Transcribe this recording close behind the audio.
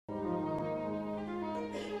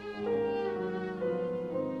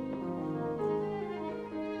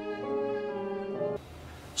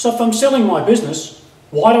So if I'm selling my business,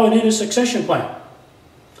 why do I need a succession plan?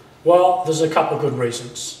 Well, there's a couple of good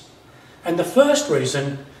reasons. And the first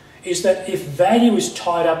reason is that if value is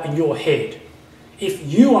tied up in your head, if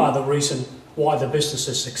you are the reason why the business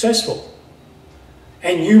is successful,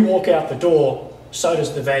 and you walk out the door, so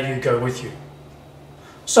does the value go with you.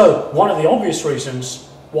 So one of the obvious reasons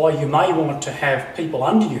why you may want to have people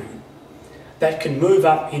under you that can move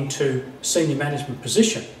up into senior management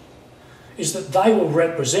position is that they will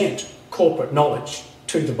represent corporate knowledge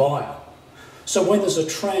to the buyer. So when there's a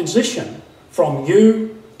transition from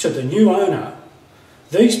you to the new owner,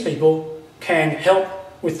 these people can help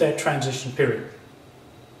with that transition period.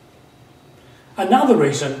 Another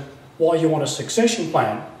reason why you want a succession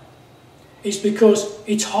plan is because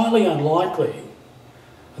it's highly unlikely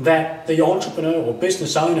that the entrepreneur or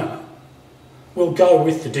business owner will go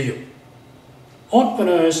with the deal.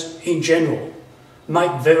 Entrepreneurs in general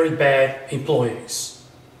make very bad employees.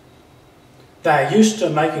 They're used to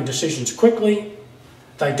making decisions quickly,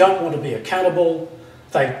 they don't want to be accountable,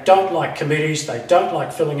 they don't like committees, they don't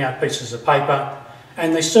like filling out pieces of paper,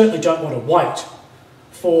 and they certainly don't want to wait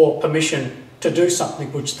for permission to do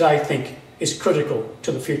something which they think is critical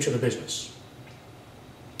to the future of the business.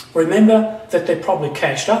 Remember that they're probably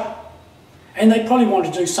cashed up and they probably want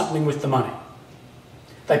to do something with the money.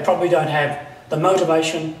 They probably don't have the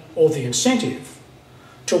motivation or the incentive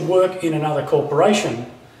to work in another corporation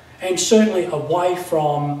and certainly away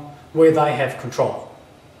from where they have control.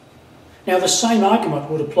 Now, the same argument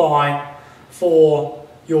would apply for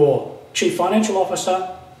your Chief Financial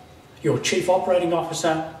Officer, your Chief Operating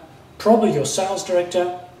Officer, probably your Sales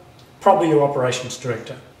Director, probably your Operations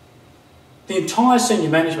Director. The entire senior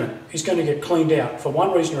management is going to get cleaned out for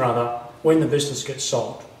one reason or other when the business gets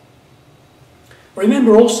sold.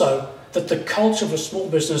 Remember also that the culture of a small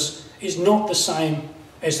business is not the same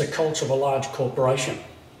as the culture of a large corporation.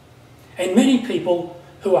 And many people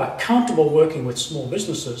who are comfortable working with small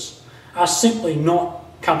businesses are simply not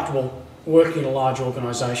comfortable working in a large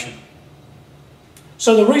organisation.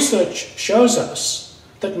 So the research shows us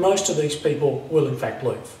that most of these people will in fact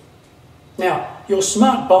leave. Now, your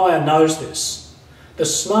smart buyer knows this. The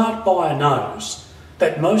smart buyer knows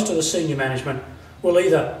that most of the senior management will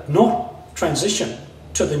either not transition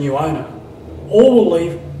to the new owner or will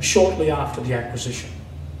leave shortly after the acquisition.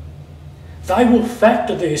 They will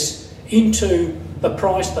factor this into the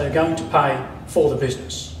price they're going to pay for the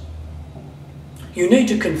business. You need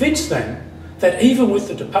to convince them that even with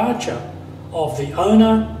the departure of the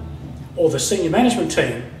owner or the senior management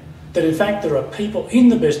team, that in fact there are people in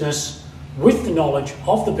the business with the knowledge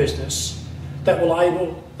of the business that will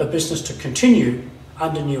enable the business to continue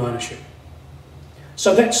under new ownership.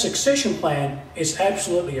 So that succession plan is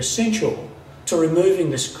absolutely essential to removing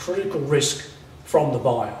this critical risk from the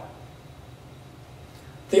buyer.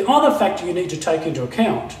 The other factor you need to take into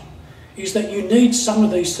account is that you need some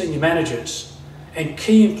of these senior managers and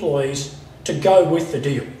key employees to go with the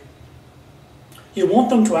deal. You want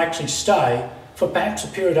them to actually stay for perhaps a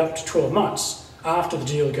period up to 12 months after the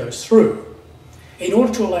deal goes through, in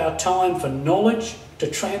order to allow time for knowledge to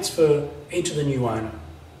transfer into the new owner.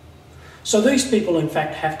 So these people in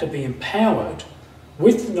fact have to be empowered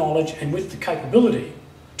with the knowledge and with the capability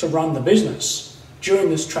to run the business during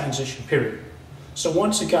this transition period. So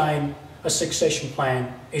once again, a succession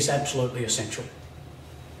plan is absolutely essential.